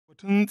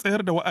Tun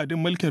tsayar da wa'adin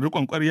mulkin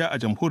riƙon ƙwarya a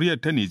jamhuriyar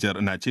ta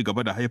Nijar na ci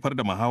gaba da haifar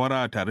da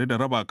muhawara tare da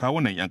raba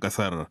kawunan 'yan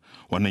ƙasar.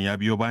 Wannan ya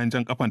biyo bayan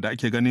jan kafan da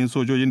ake ganin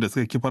sojojin da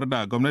suka kifar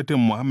da gwamnatin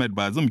Muhammad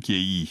Bazoum ke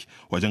yi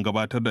wajen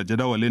gabatar da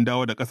jadawalin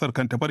dawo da ƙasar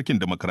kan tafarkin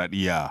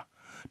demokradiyya.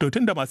 To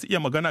tun da masu iya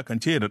magana kan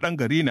ce da ɗan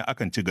gari ne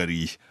akan ci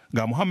gari.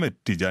 Ga Muhammad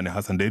Tijani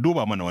Hassan da ya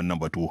duba mana wannan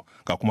batu,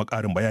 ga kuma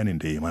ƙarin bayanin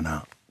da ya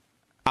mana.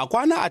 A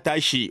kwana a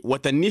tashi,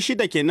 watanni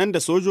 6 kenan da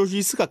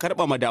sojoji suka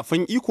karɓa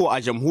madafun iko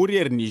a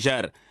jamhuriyar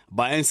Nijar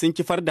bayan sun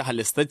kifar da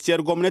halastacciyar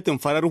gwamnatin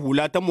farar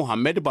hula ta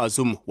Muhammad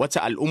Bazoum wacce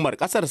al'ummar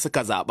ƙasar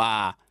suka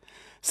zaɓa.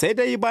 Sai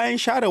dai bayan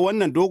share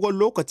wannan dogon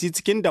lokaci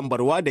cikin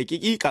dambarwa da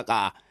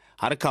ƙiƙiƙaƙa,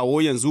 har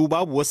kawo yanzu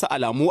babu wasu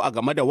alamu a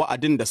game da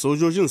wa'adin da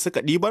sojojin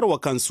suka ɗibar wa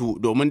kansu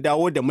domin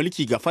dawo da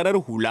mulki ga farar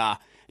hula.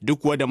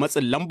 Duk wada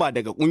matsin lamba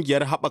daga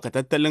ƙungiyar haɓaka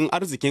tattalin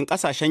arzikin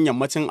ƙasashen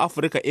yammacin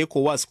Afirka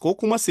Ecowas ko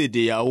kuma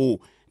yawo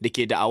da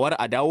ke da'awar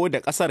a dawo da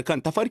ƙasar kan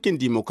tafarkin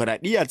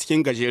dimokuraɗiyya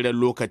cikin gajeren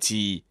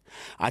lokaci.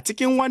 A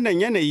cikin wannan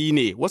yanayi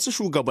ne wasu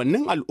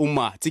shugabannin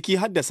al'umma ciki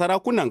har da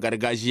sarakunan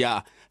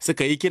gargajiya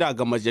suka yi kira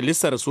ga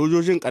majalisar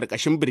sojojin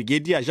ƙarƙashin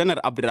Birgediya Janar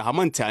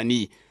Abdulrahman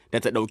Tani da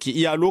ta ɗauki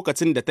iya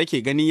lokacin da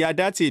take gani ya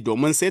dace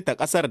domin saita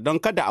ƙasar don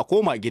kada a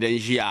koma gidan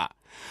jiya.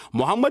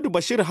 Muhammadu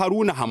Bashir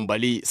Haruna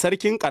Hambali,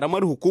 sarkin ƙaramar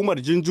hukumar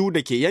Jinju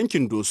da ke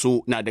yankin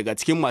Doso, na daga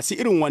cikin masu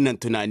irin wannan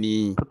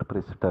tunani.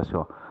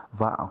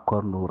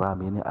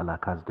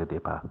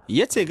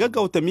 Ya ce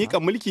gaggauta mika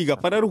mulki ga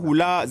farar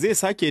hula zai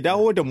sake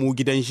dawo da mu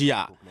gidan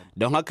jiya.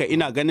 Don haka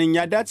ina ganin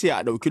ya dace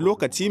a ɗauki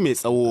lokaci mai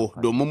tsawo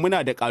domin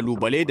muna da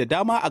ƙalubale da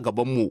dama a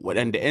gabanmu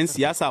waɗanda 'yan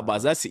siyasa ba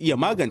za su iya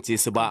magance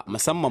su ba,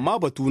 musamman ma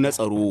batu na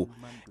tsaro.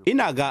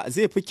 Ina ga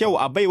zai fi kyau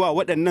a baiwa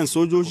waɗannan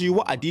sojoji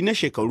wa'adi na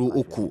shekaru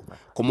 3,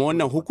 kuma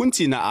wannan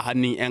hukunci na a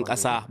hannun 'yan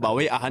ƙasa ba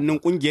wai a hannun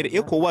ƙungiyar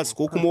Ecowas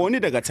ko kuma wani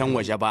daga can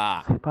waje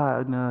ba.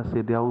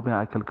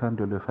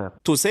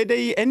 To sai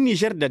dai 'yan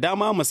Nijar da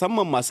dama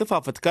musamman masu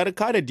fafutukar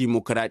kare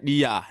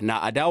dimokuraɗiyya na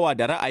adawa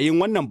da ra'ayin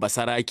wannan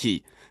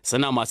basarake.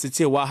 Suna masu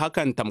cewa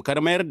hakan tamkar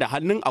mayar da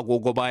hannun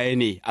agogo baya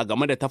ne a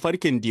game da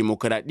tafarkin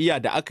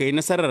dimokuraɗiyya da aka yi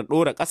nasarar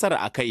ɗora ƙasar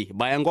a kai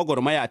bayan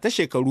gwagwarmaya ta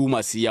shekaru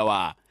masu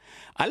yawa.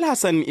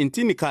 Alhassan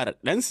Intinikar,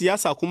 ɗan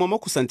siyasa kuma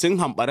makusancin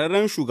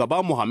hamɓararren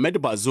shugaba Muhammad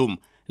Bazoum,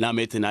 na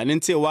mai tunanin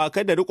cewa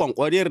kada riƙon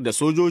ƙwariyar da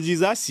sojoji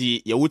za su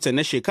yi ya wuce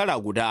na shekara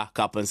guda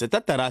kafin su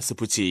tattara su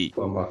fice.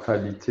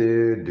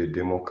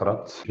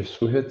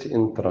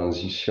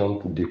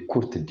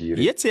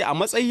 Ya ce a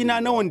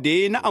matsayina na wanda ya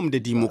yi na'am da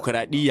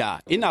dimokuraɗiyya,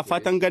 ina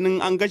fatan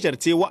ganin an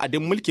gajarce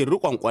wa'adin mulkin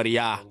riƙon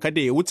ƙwarya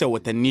kada ya wuce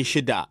watanni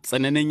 6,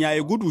 tsananin ya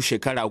yi gudu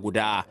shekara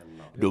guda.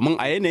 Domin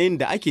a yanayin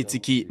da ake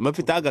ciki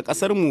mafita ga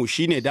kasar mu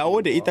shine dawo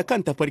da ita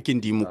kan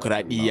tafarkin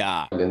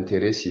dimokuraɗiyya.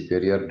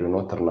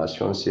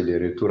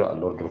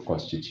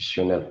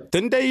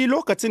 Tun dai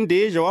lokacin da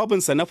ya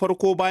jawabinsa na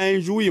farko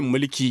bayan juyin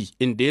mulki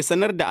inda ya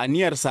sanar da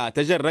aniyarsa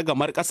ta jan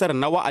ragamar kasar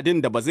na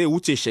wa'adin da ba zai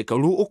wuce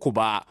shekaru 3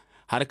 ba.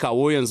 Har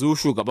kawo yanzu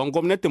shugaban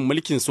gwamnatin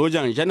mulkin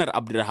sojan Janar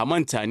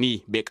Abdulrahman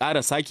Tani bai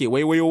ƙara sake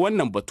waiwayo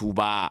wannan batu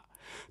ba.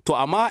 To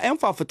amma 'yan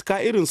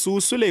fafutuka irin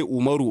su Sule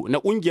Umaru na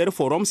kungiyar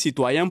Forum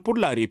Citoyen pour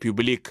la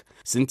République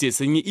sun ce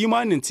sun yi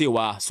imanin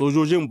cewa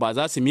sojojin ba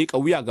za su miƙa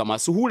wuya ga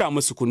masu hura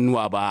musu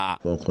kunnuwa ba.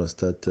 On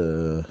constate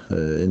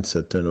une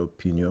certaine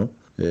opinion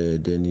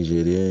da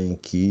Nigerian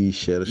ki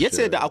ya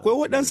ce da akwai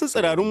waɗansu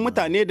tsirarun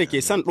mutane da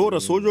ke son ɗora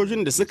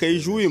sojojin da suka yi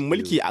juyin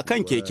mulki a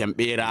kan keken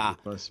ɓera.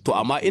 To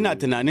amma ina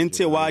tunanin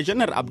cewa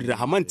Janar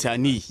Abdulrahman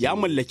Tani ya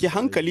mallaki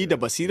hankali da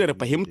basirar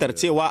fahimtar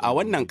cewa a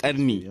wannan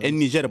ƙarni 'yan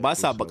Nijar ba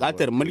sa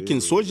buƙatar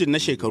mulkin sojin na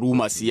shekaru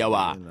masu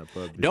yawa.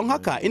 Don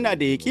haka ina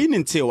da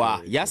yaƙinin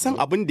cewa ya san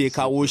abin da ya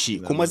kawo shi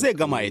kuma zai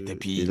gama ya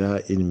tafi.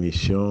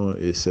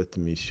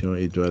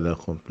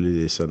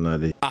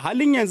 A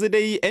halin yanzu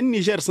dai 'yan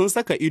Nijar sun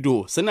saka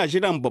ido suna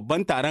jiran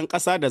babban taron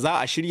ƙasa da za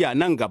a shirya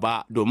nan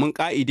gaba domin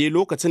ƙa'ide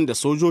lokacin da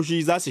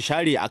sojoji za su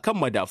share a kan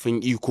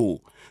madafun iko.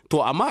 To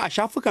amma a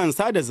shafukan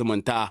sada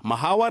zumunta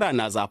muhawara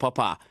na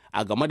zafafa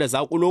a game da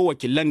zakulo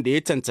wakilan da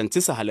ya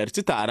cancanci su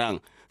halarci taron,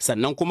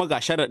 sannan kuma ga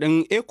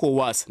sharaɗin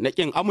Ecowas na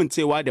ƙin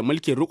amincewa da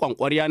mulkin riƙon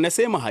ƙwarya na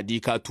sai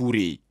Mahadi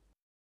Ture.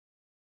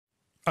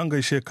 An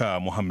gaishe ka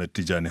Muhammad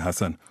Tijani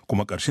Hassan,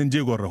 kuma ƙarshen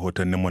jegon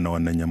rahotanninmu na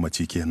wannan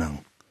yammaci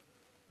kenan.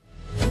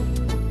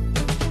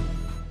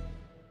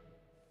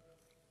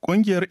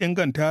 Ƙungiyar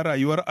inganta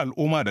rayuwar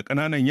al'umma da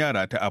ƙananan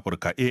yara ta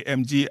Afirka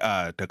AMG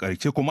a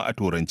takaice kuma a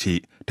turance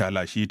ta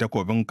lashi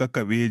takobin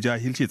kakkabe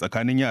jahilci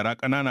tsakanin yara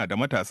ƙanana da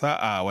matasa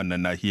a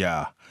wannan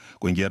nahiya.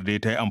 Ƙungiyar dai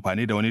ta yi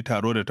amfani da wani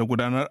taro da ta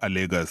gudanar a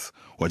Lagos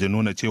wajen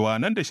nuna cewa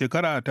nan da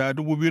shekara ta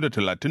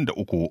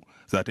 2033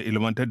 za ta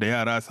ilmantar da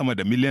yara sama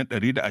da miliyan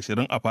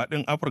 120 a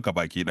faɗin Afirka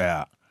baki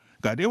ɗaya.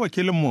 Ga dai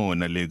wakilinmu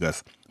na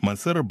Lagos,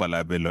 Mansur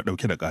Balabello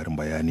ɗauke da ƙarin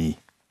bayani.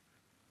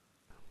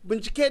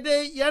 Bincike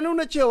dai ya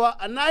nuna cewa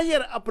a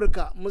nahiyar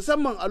Afirka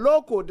musamman a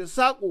loko da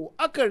saƙo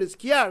aka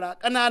riski yara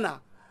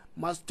ƙanana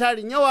masu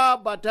tarin yawa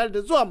ba tare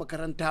da zuwa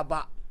makaranta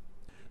ba.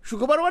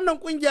 Shugabar wannan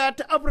ƙungiya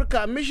ta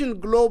Africa Mission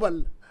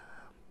Global,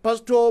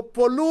 Pastor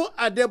Polu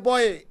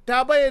Adeboye,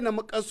 ta bayyana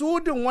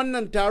makasudin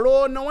wannan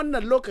taro na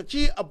wannan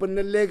lokaci a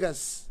birnin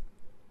Lagos.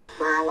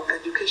 By our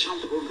education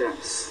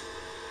programs,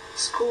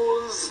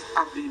 schools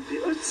have been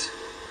built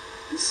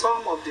in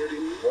some of the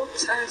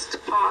remotest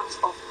parts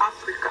of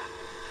Africa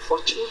for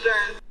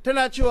children.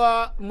 Tana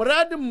cewa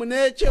muradinmu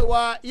ne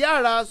cewa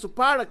yara su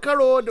fara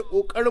karo da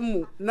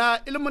ƙoƙarinmu na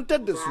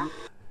ilmantar da su,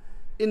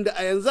 inda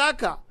a yanzu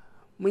haka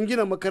mun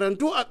gina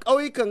makarantu a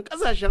ƙauyukan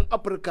ƙasashen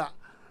Afirka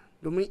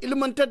domin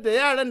ilmantar da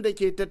yaran da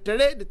ke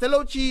tattare da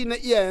talauci na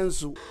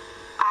iyayensu.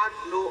 Had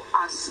no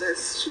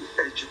access to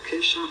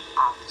education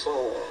at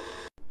all.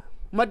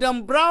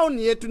 Madam Brown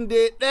ya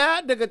tunde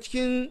ɗaya daga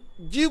cikin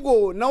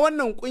jigo na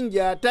wannan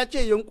kungiya ta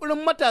ce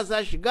yunkurin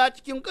matasa shiga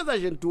cikin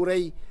ƙasashen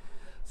turai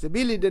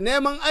sabili da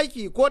neman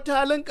aiki ko ta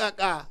halin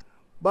kaka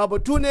ba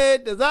batu ne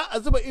da za a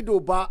zuba ido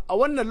ba a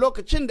wannan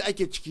lokacin da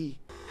ake ciki.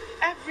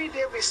 Every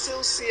day we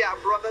still see our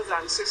brothers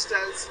and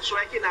sisters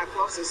trekking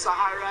across the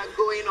Sahara,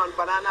 going on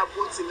banana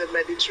boats in the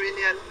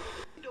Mediterranean.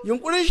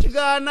 Yunkurin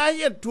shiga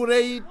nahiyar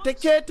turai ta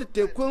keta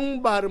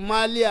tekun bahar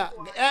maliya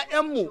ga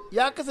 'ya'yanmu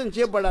ya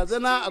kasance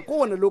barazana a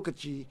kowane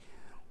lokaci,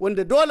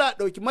 wanda dole a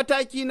ɗauki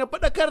mataki na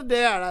faɗakar da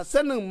yara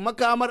sanin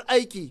makamar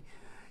aiki,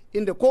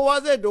 inda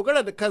kowa zai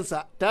dogara da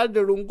kansa tare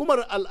da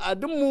rungumar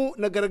al'adunmu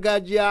na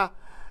gargajiya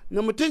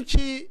na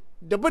mutunci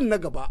da bin na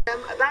gaba.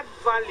 That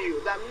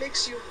value that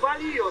makes you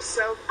value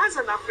yourself as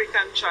an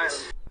African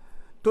child.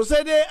 To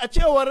sai dai a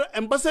cewar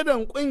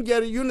ambasadan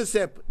kungiyar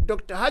UNICEF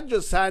Dr.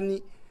 Hajjo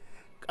Sani,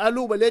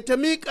 kalubale ta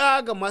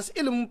miƙa ga masu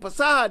ilimin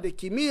fasaha da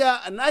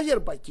kimiyya a nahiyar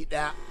baki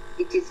ɗaya.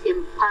 It is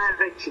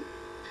imperative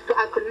to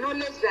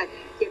acknowledge that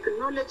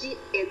technology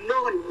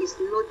alone is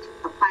not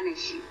a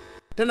panacea.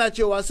 Tana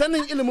cewa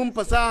sanin ilimin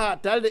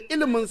fasaha tare da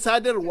ilimin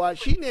sadarwa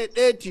shine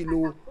ɗaya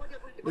tilo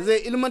da zai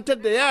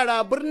ilmantar da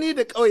yara birni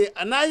da ƙauye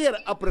a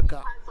nahiyar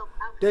Afirka,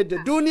 da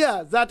yadda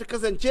duniya za ta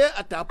kasance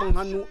a tafin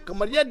hannu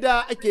kamar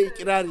yadda ake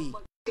kirari.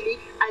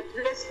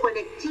 Address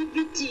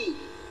connectivity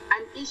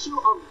and issue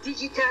of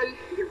digital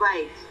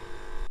divide.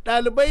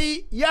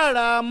 Ɗalibai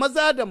yara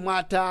maza da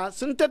mata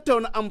sun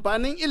tattauna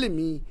amfanin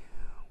ilimi,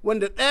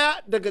 wanda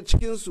ɗaya daga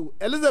cikinsu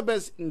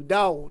Elizabeth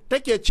Ndao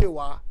take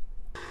cewa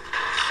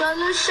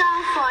Solution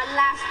for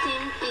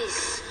lasting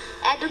peace.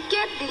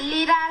 Educate the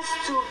leaders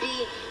to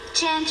be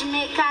change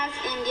makers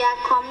in their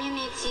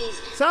communities.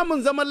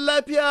 Samun zaman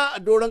lafiya a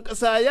doron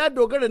ƙasa ya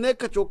dogara ne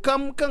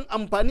kacokam kan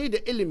amfani da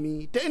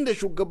ilimi, ta inda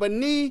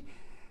shugabanni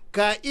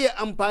ka iya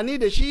amfani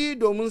da shi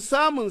domin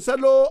samun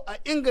salo a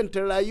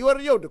inganta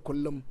rayuwar yau da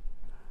kullum.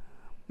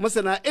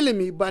 Masana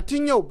ilimi ba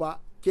tun yau ba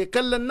ke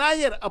kallon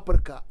nahiyar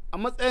Afirka a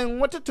matsayin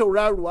wata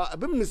tauraruwa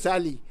abin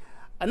misali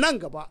a nan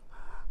gaba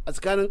a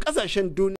tsakanin ƙasashen duniya.